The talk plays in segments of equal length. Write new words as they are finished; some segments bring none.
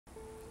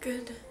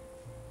Good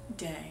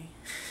day.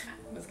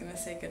 I was gonna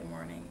say good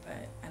morning,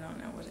 but I don't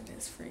know what it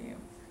is for you.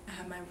 I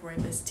have my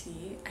rooibos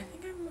tea. I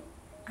think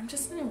I'm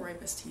just in a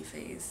rooibos tea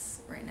phase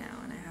right now,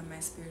 and I have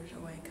my Spirited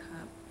Away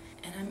cup,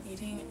 and I'm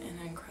eating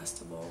an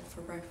Uncrustable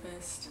for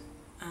breakfast.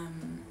 I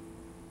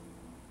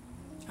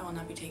will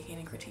not be taking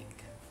any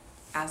critique.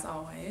 As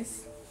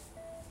always,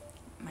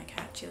 my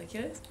cat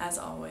Chilakilis. As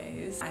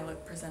always, I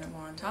look presentable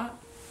on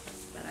top,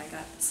 but I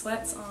got the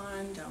sweats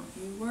on. Don't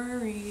you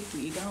worry,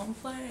 we don't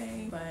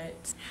play. But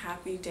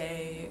happy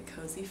day,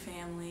 cozy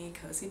family,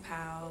 cozy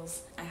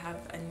pals. I have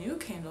a new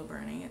candle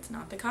burning. It's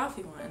not the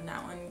coffee one.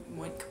 That one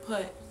went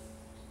kaput.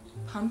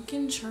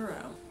 Pumpkin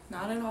churro.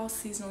 Not at all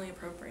seasonally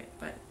appropriate,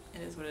 but it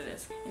is what it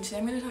is. And today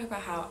I'm going to talk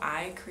about how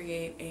I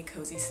create a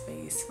cozy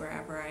space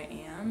wherever I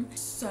am.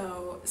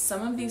 So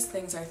some of these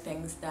things are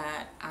things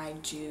that I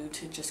do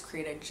to just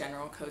create a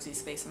general cozy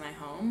space in my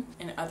home,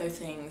 and other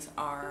things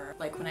are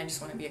like when I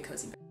just want to be a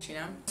cozy bitch, you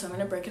know? So I'm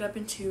going to break it up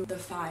into the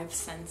 5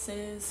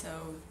 senses,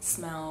 so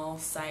smell,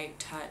 sight,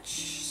 touch,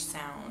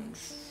 sound,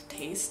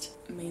 taste,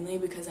 mainly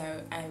because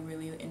I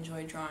really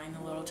enjoy drawing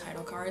the little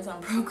title cards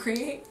on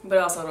Procreate, but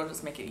also it'll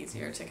just make it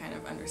easier to kind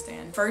of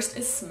understand. First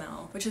is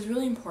smell, which is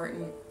really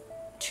important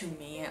to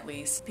me, at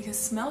least, because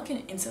smell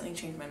can instantly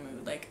change my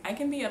mood. Like, I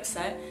can be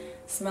upset,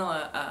 smell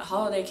a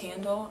holiday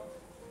candle,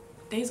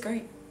 day's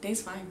great,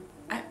 day's fine.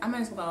 I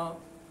might as well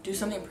do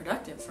something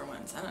productive for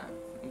once. I don't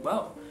know.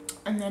 Whoa.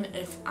 And then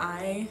if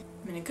I'm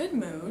in a good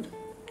mood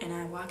and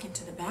I walk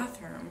into the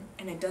bathroom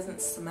and it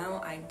doesn't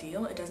smell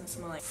ideal, it doesn't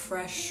smell like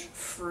fresh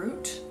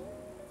fruit,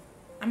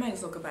 I might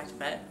as well go back to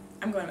bed.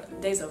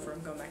 Day's over,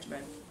 I'm going back to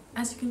bed.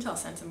 As you can tell,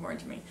 scent's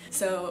important to me.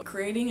 So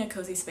creating a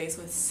cozy space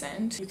with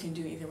scent, you can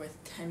do either with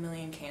 10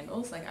 million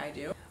candles like I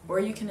do, or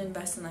you can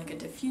invest in like a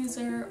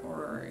diffuser,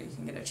 or you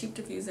can get a cheap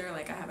diffuser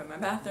like I have in my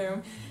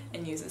bathroom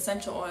and use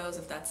essential oils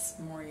if that's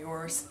more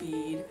your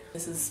speed.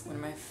 This is one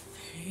of my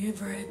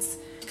favorites.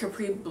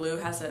 Capri Blue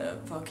has a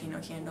volcano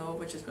candle,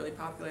 which is really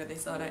popular. They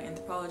sell it at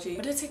Anthropologie,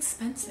 but it's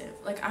expensive.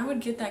 Like, I would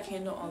get that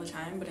candle all the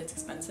time, but it's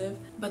expensive.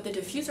 But the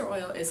diffuser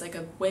oil is like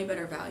a way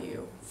better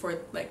value for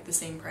like the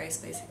same price,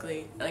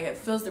 basically. Like, it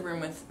fills the room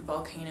with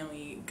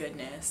volcano-y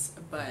goodness,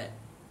 but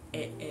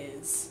it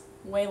is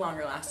way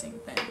longer lasting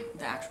than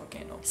the actual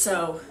candle.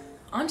 So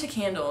onto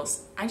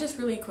candles. I just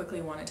really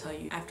quickly want to tell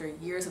you, after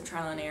years of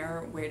trial and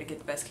error, where to get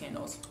the best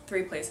candles.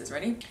 3 places.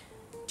 Ready?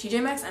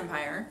 TJ Maxx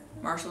Empire,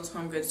 Marshall's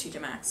Home Goods TJ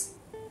Maxx.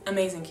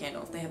 Amazing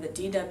candles. They have the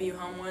DW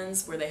Home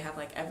ones where they have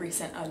like every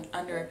scent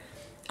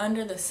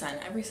under the sun,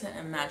 every scent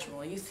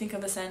imaginable. You think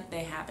of a scent,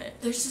 they have it.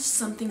 There's just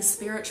something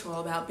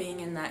spiritual about being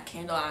in that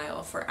candle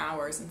aisle for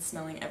hours and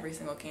smelling every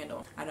single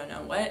candle. I don't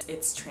know what.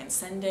 It's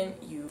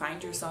transcendent. You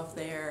find yourself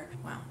there.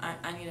 Wow,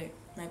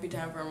 might be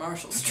time for a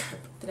Marshall's trip.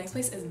 The next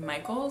place is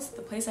Michael's,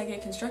 the place I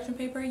get construction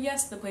paper.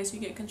 Yes, the place you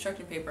get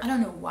construction paper. I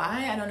don't know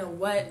why. I don't know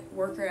what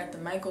worker at the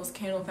Michael's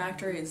candle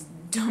factory is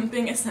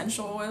dumping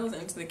essential oils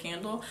into the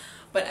candle,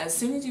 but as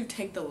soon as you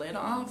take the lid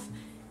off,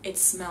 it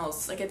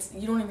smells like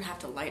you don't even have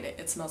to light it.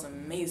 It smells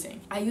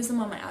amazing. I use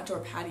them on my outdoor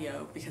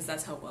patio because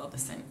that's how well the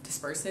scent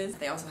disperses.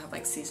 They also have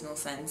like seasonal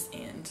scents,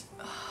 and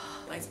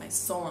lights my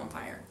soul on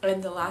fire.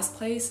 And the last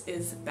place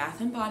is Bath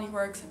 & Body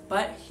Works,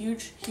 but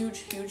huge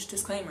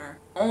disclaimer,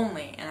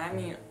 only, and I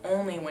mean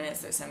only when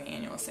it's their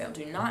semi-annual sale.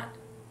 Do not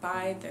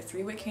buy their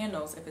 3-wick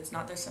candles if it's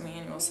not their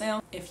semi-annual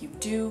sale. If you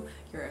do,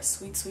 you're a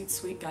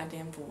sweet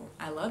goddamn fool.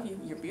 I love you,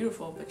 you're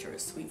beautiful, but you're a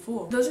sweet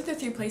fool. Those are the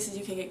 3 places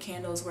you can get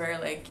candles where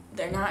like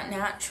they're not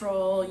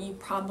natural. You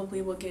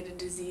probably will get a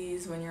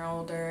disease when you're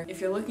older.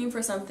 If you're looking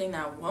for something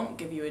that won't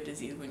give you a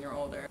disease when you're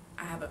older,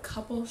 I have a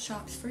couple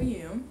shops for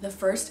you. The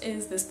first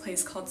is this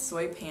place called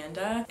Soy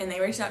Panda, and they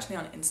reached out to me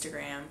on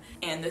Instagram,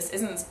 and this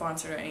isn't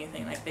sponsored or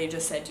anything. Like, they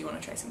just said, do you want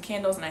to try some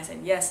candles? And I said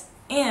yes,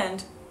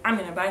 and I'm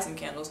gonna buy some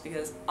candles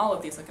because all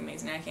of these look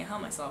amazing. I can't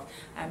help myself.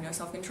 I have no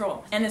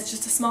self-control. And it's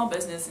just a small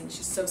business, and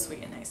she's so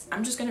sweet and nice.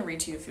 I'm just gonna read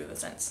to you a few of the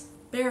scents.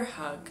 Bear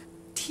Hug,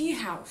 Tea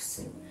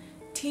House.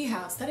 Tea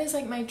House, that is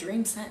like my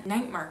dream scent.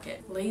 Night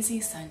Market, Lazy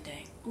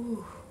Sunday.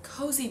 Ooh,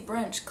 Cozy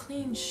Brunch,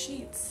 Clean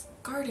Sheets,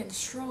 Garden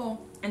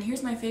Stroll. And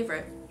here's my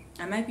favorite.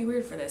 I might be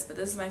weird for this, but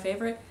this is my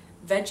favorite.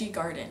 Veggie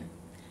Garden.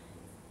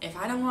 If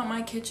I don't want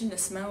my kitchen to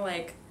smell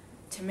like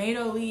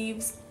tomato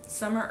leaves,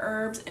 summer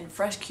herbs, and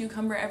fresh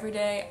cucumber every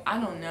day, I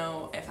don't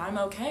know if I'm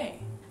okay.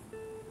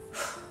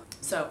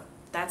 So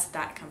that's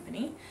that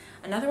company.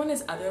 Another one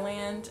is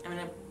Otherland. I'm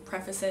gonna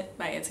preface it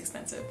by it's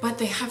expensive, but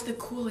they have the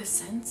coolest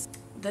scents.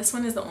 This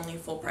one is the only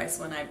full price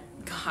one I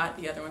got.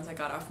 The other ones I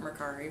got off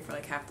Mercari for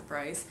like half the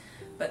price.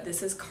 But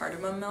this is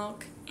Cardamom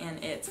Milk,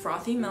 and it's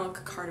Frothy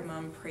Milk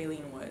Cardamom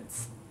Praline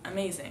Woods.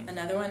 Amazing.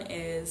 Another one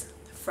is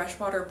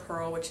Freshwater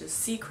Pearl, which is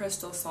sea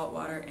crystal, salt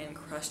water, and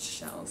crushed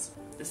shells.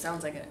 This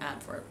sounds like an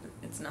ad for it, but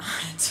it's not.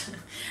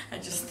 I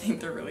just think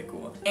they're really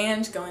cool.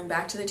 And going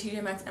back to the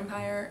TJ Maxx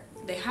Empire,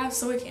 They have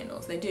soy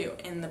candles, they do,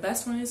 and the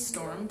best one is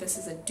Storm. This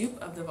is a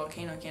dupe of the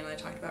volcano candle I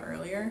talked about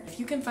earlier. If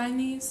you can find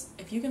these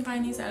at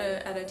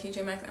a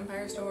TJ Maxx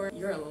Empire store,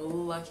 you're a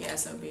lucky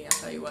SOB, I'll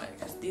tell you what,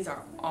 because these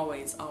are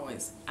always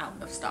out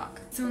of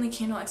stock. It's the only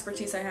candle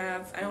expertise I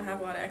have. I don't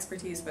have a lot of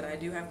expertise, but I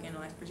do have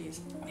candle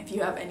expertise. If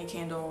you have any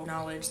candle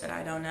knowledge that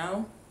I don't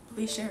know,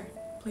 please share it.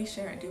 Please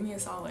share it. Do me a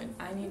solid.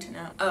 I need to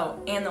know.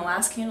 Oh, and the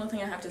last candle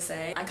thing I have to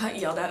say, I got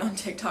yelled at on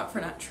TikTok for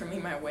not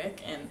trimming my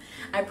wick, and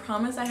I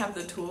promise I have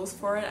the tools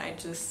for it. I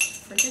just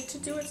forget to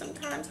do it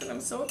sometimes because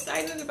I'm so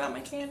excited about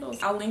my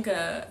candles. I'll link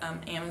a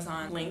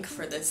Amazon link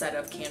for this set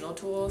of candle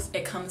tools.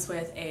 It comes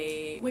with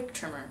a wick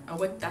trimmer. A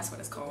wick, that's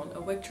what it's called,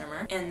 a wick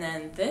trimmer. And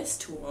then this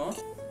tool,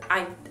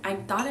 I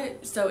thought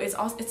it, so it's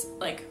also, it's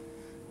like,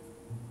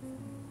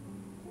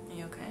 are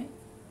you okay?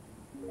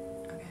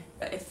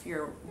 Okay. If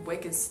your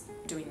wick is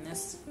doing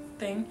this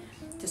thing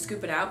to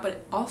scoop it out,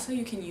 but also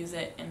you can use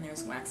it, and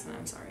there's wax in it,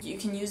 I'm sorry. You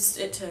can use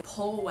it to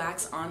pull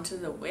wax onto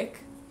the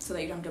wick so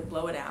that you don't have to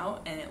blow it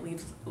out and it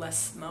leaves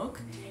less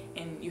smoke,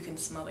 and you can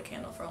smell the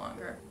candle for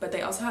longer. But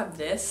they also have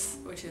this,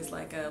 which is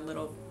like a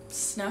little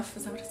snuff,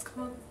 is that what it's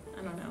called?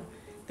 I don't know.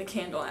 The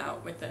candle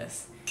out with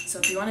this. So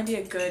if you want to be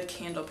a good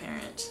candle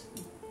parent,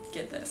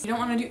 get this. You don't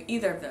want to do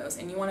either of those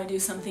and you want to do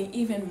something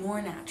even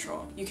more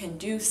natural, you can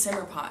do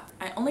simmer pot.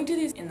 I only do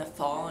these in the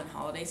fall and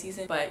holiday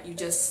season, but you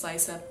just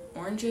slice up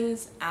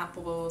oranges,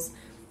 apples,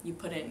 you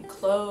put in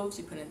cloves,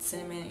 you put in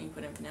cinnamon, and you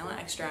put in vanilla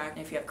extract,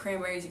 and if you have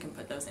cranberries you can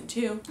put those in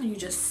too, and you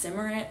just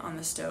simmer it on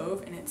the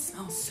stove and it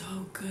smells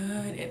so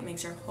good. It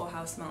makes your whole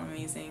house smell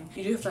amazing.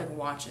 You do have to like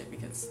watch it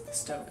because the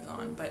stove is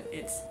on, but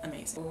it's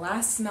amazing.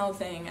 Last smell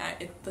thing,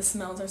 the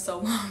smells are so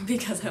long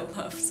because I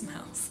love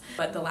smells,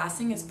 but the last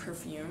thing is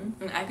perfume.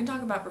 And I can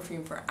talk about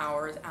perfume for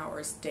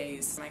hours,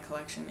 days. My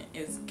collection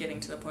is getting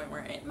to the point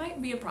where it might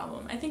be a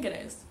problem. I think it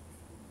is.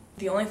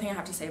 The only thing I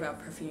have to say about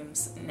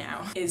perfumes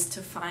now is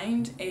to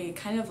find a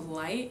kind of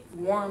light,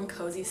 warm,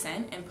 cozy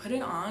scent and put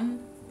it on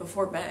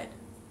before bed.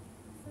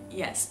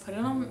 Yes, put it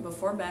on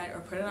before bed, or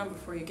put it on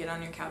before you get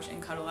on your couch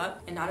and cuddle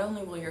up, and not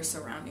only will your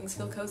surroundings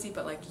feel cozy,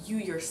 but like you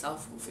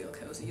yourself will feel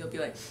cozy. You'll be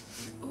like,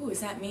 ooh,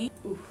 is that me?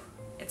 Ooh,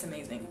 it's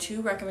amazing.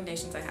 2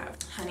 recommendations I have.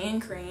 Honey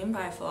and Cream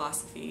by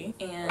Philosophy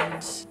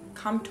and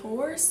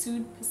Comptoir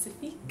Sud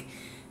Pacifique.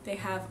 They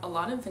have a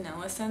lot of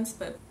vanilla scents,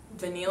 but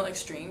Vanille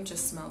Extreme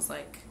just smells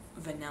like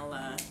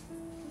vanilla,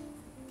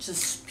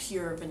 just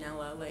pure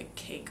vanilla, like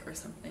cake or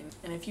something.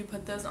 And if you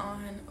put those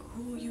on,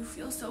 ooh, you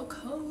feel so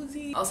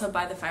cozy. Also,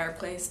 By the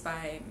Fireplace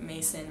by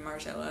Mason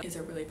Margiela is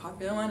a really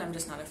popular one. I'm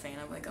just not a fan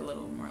of like a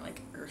little more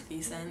like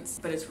earthy scents,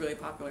 but it's really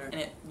popular and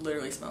it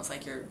literally smells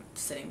like you're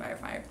sitting by a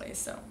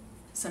fireplace.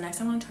 So next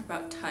I want to talk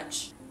about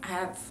touch. I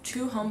have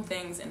 2 home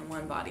things and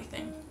 1 body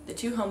thing. The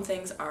 2 home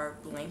things are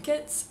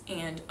blankets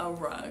and a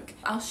rug.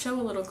 I'll show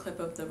a little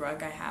clip of the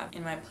rug I have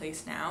in my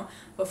place now.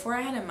 Before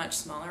I had a much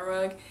smaller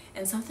rug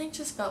and something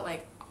just felt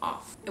like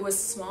off. It was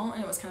small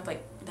and it was kind of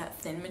like that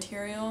thin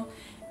material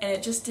and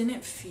it just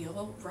didn't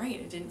feel right.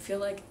 It didn't feel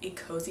like a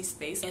cozy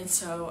space, and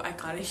so I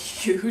got a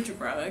huge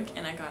rug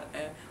and I got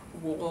a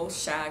wool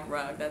shag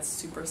rug that's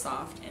super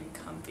soft and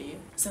comfy.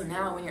 So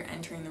now when you're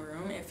entering the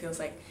room, it feels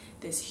like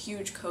this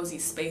huge cozy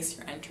space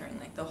you're entering.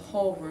 Like the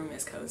whole room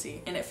is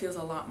cozy and it feels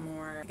a lot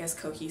more, I guess,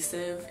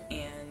 cohesive,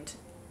 and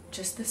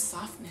just the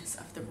softness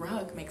of the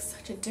rug makes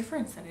such a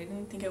difference that I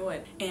didn't think it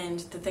would. And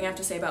the thing I have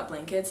to say about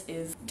blankets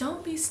is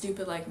don't be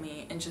stupid like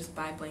me and just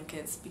buy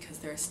blankets because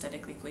they're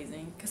aesthetically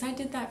pleasing, because I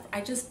did that.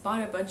 I just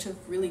bought a bunch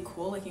of really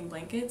cool looking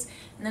blankets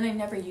and then I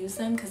never used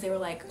them because they were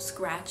like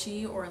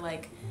scratchy or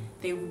like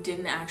they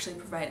didn't actually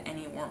provide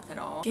any warmth at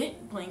all.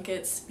 Get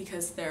blankets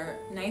because they're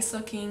nice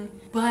looking,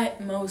 but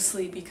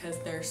mostly because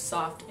they're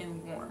soft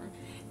and warm.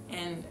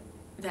 And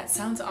that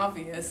sounds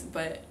obvious,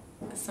 but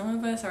some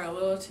of us are a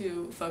little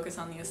too focused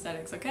on the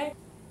aesthetics, okay?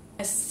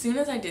 As soon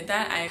as I did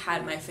that, I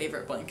had my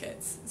favorite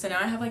blankets. So now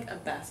I have like a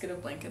basket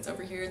of blankets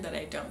over here that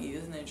I don't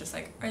use, and they're just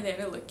like, are there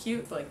to look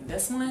cute. But like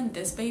this one,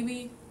 this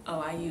baby, oh,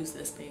 I use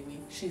this baby.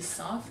 She's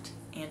soft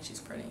and she's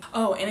pretty.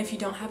 Oh, and if you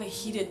don't have a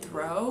heated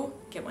throw,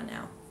 get one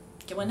now.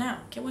 Get one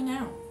now. Get one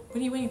now. What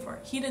are you waiting for?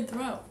 Heated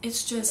throw.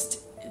 It's just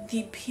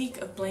the peak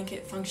of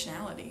blanket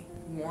functionality.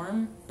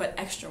 Warm, but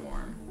extra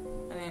warm.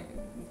 I mean,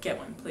 get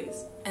one,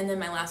 please. And then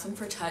my last one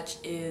for touch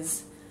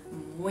is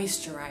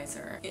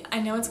moisturizer.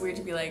 I know it's weird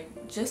to be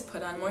like, just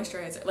put on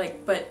moisturizer,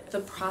 like, but the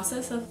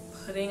process of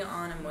putting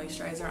on a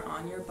moisturizer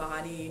on your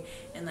body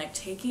and like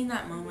taking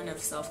that moment of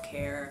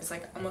self-care, it's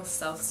like almost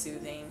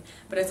self-soothing,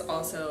 but it's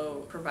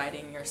also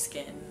providing your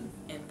skin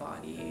and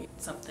body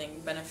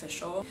something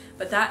beneficial.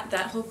 But that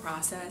whole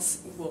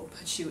process will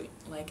put you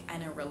like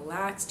in a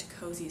relaxed,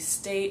 cozy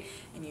state,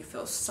 and you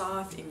feel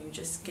soft, and you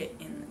just get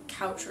in the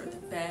couch or the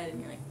bed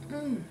and you're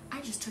like,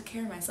 I just took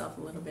care of myself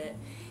a little bit.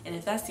 And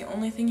if that's the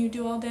only thing you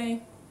do all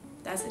day,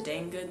 that's a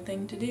dang good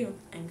thing to do,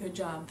 and good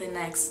job. The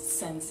next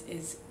sense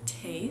is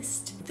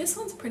taste. This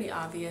one's pretty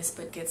obvious,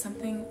 but get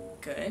something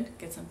good,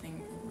 get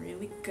something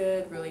really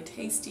good, really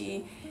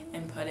tasty,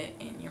 and put it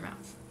in your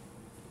mouth.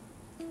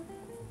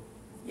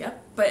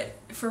 Yep. But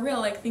for real,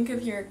 like, think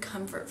of your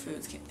comfort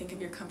foods, think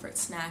of your comfort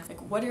snacks.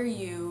 Like, what are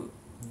you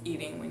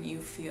eating when you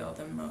feel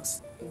the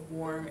most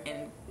warm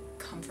and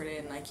comforted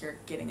and like you're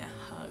getting a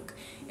hug?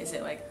 Is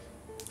it like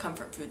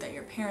comfort food that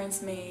your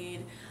parents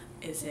made?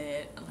 Is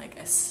it like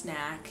a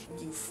snack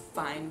you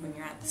find when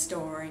you're at the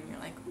store and you're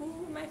like,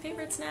 ooh, my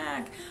favorite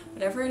snack?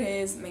 Whatever it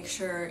is, make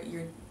sure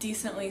you're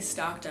decently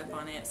stocked up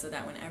on it so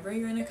that whenever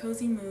you're in a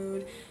cozy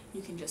mood,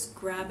 you can just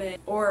grab it.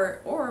 Or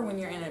when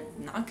you're in a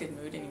not good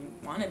mood and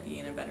you want to be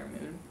in a better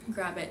mood,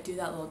 grab it, do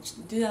that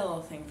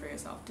little thing for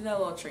yourself, do that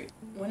little treat.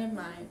 One of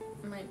mine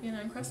might be an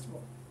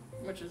Uncrustable,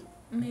 which is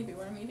maybe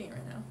what I'm eating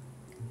right now.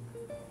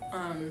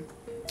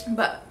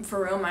 But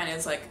for real, mine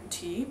is like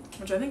tea,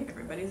 which I think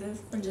everybody's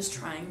is. I'm just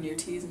trying new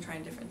teas and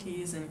trying different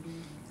teas, and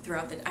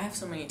I have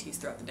so many teas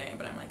throughout the day,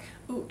 but I'm like,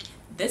 ooh,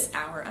 this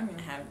hour I'm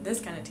gonna have this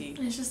kind of tea.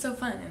 And it's just so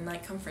fun and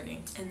like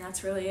comforting. And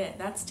that's really it.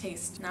 That's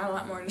taste. Not a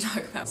lot more to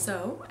talk about.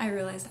 So I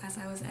realized as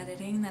I was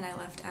editing that I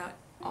left out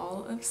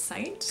all of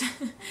sight.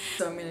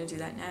 So I'm gonna do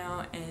that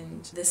now,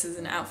 and this is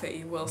an outfit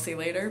you will see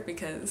later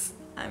because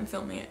I'm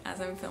filming it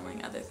as I'm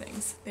filming other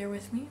things. Bear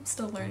with me, I'm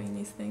still learning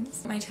these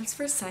things. My tips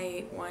for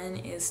sight, one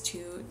is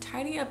to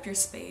tidy up your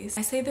space.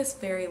 I say this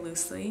very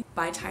loosely.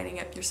 By tidying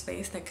up your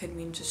space, that could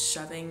mean just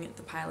shoving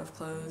the pile of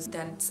clothes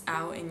that's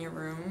out in your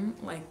room,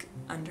 like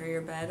under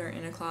your bed or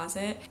in a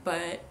closet,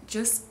 but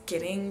just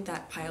getting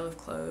that pile of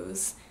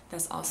clothes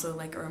that's also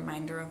like a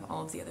reminder of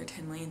all of the other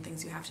 10 million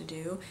things you have to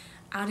do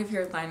out of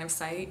your line of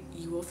sight,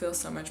 you will feel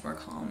so much more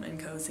calm and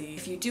cozy.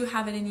 If you do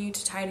have it in you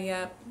to tidy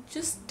up,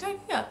 just tidy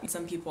up.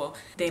 Some people,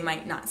 they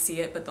might not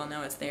see it, but they'll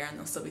know it's there and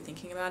they'll still be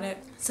thinking about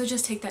it. So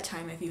just take that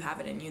time if you have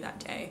it in you that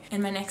day.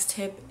 And my next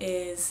tip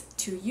is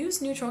to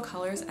use neutral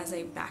colors as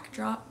a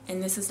backdrop.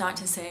 And this is not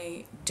to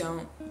say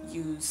don't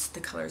use the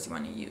colors you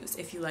want to use.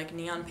 If you like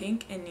neon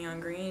pink and neon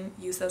green,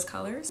 use those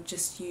colors.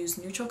 Just use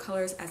neutral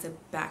colors as a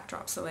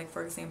backdrop. So like,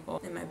 for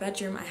example, in my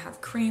bedroom, I have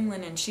cream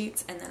linen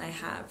sheets, and then I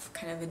have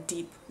kind of a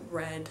deep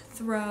red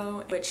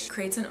throw, which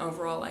creates an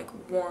overall like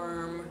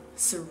warm,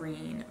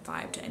 serene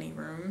vibe to any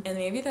room. And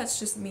maybe that's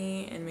just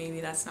me, and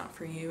maybe that's not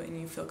for you, and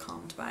you feel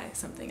calmed by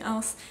something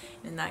else.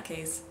 In that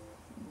case,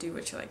 do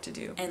what you like to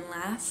do. And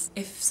last,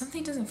 if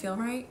something doesn't feel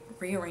right,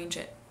 rearrange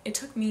it. It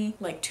took me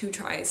like 2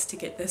 tries to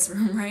get this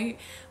room right.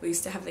 We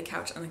used to have the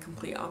couch on the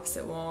complete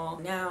opposite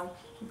wall. Now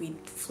we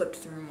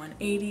flipped the room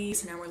 180,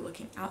 so now we're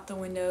looking out the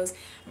windows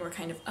and we're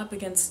kind of up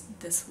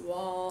against this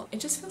wall. It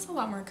just feels a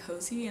lot more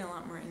cozy and a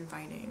lot more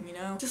inviting, you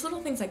know? Just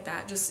little things like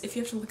that. Just if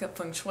you have to look up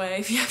feng shui,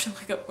 if you have to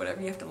look up whatever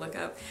you have to look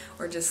up,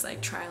 or just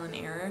like trial and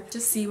error,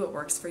 just see what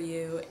works for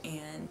you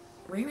and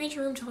rearrange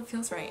your room until it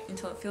feels right,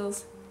 until it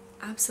feels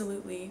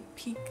absolutely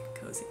peak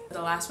cozy.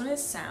 The last one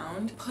is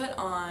sound. Put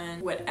on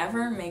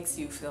whatever makes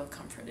you feel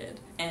comforted.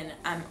 And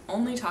I'm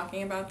only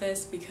talking about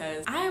this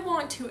because I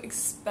want to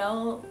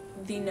expel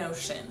the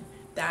notion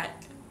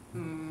that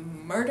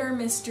murder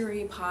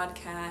mystery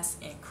podcasts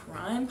and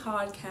crime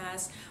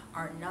podcasts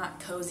are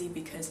not cozy,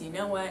 because you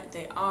know what?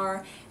 They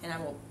are, and I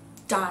will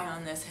die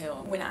on this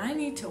hill. When I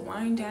need to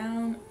wind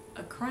down,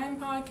 a crime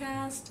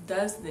podcast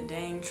does the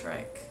dang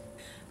trick.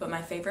 But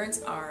my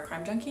favorites are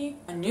Crime Junkie.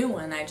 A new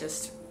one I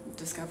just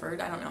discovered,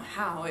 I don't know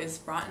how, is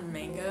Rotten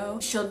Mango.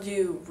 She'll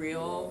do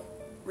real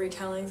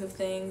retellings of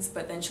things,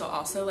 but then she'll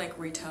also like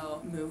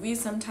retell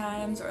movies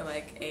sometimes, or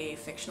like a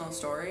fictional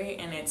story,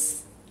 and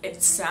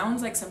it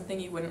sounds like something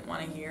you wouldn't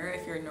want to hear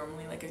if you're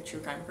normally like a true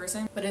crime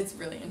person, but it's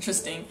really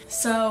interesting.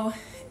 So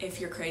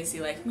if you're crazy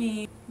like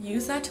me,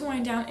 use that to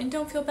wind down and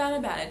don't feel bad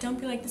about it. Don't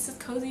be like, this is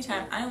cozy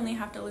time, I only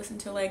have to listen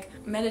to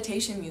like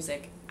meditation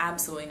music.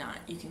 Absolutely not.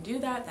 You can do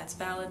that, that's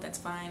valid, that's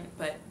fine,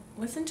 but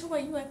listen to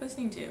what you like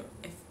listening to.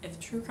 If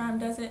true crime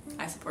does it,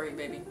 I support you,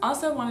 baby.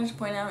 Also wanted to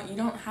point out, you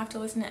don't have to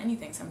listen to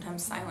anything.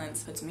 Sometimes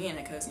silence puts me in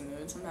a cozy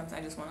mood. Sometimes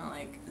I just want to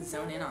like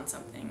zone in on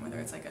something, whether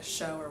it's like a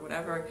show or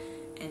whatever,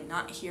 and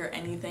not hear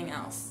anything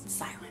else.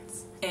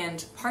 Silence.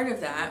 And part of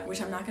that,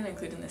 which I'm not going to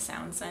include in the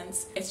sound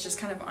sense, it's just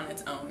kind of on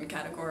its own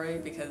category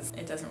because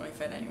it doesn't really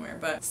fit anywhere,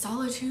 but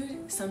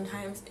solitude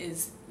sometimes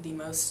is the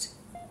most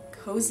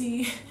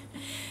cozy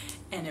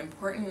an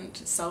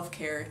important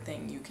self-care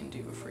thing you can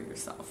do for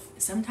yourself.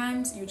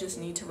 Sometimes you just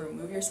need to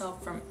remove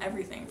yourself from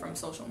everything, from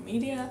social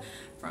media,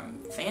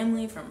 from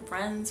family, from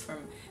friends, from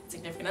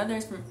significant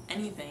others, from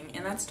anything,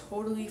 and that's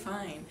totally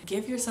fine.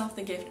 Give yourself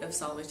the gift of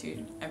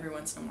solitude every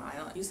once in a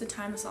while. Use the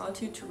time of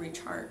solitude to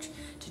recharge,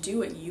 to do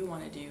what you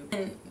want to do.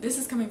 And this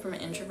is coming from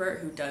an introvert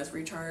who does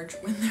recharge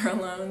when they're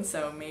alone,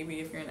 so maybe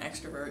if you're an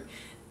extrovert,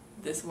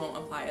 this won't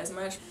apply as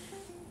much.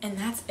 And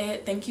that's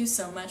it. Thank you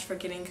so much for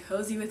getting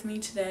cozy with me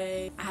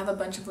today. I have a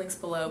bunch of links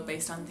below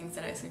based on things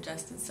that I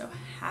suggested, so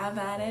have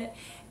at it.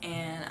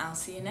 And I'll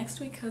see you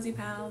next week, Cozy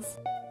Pals.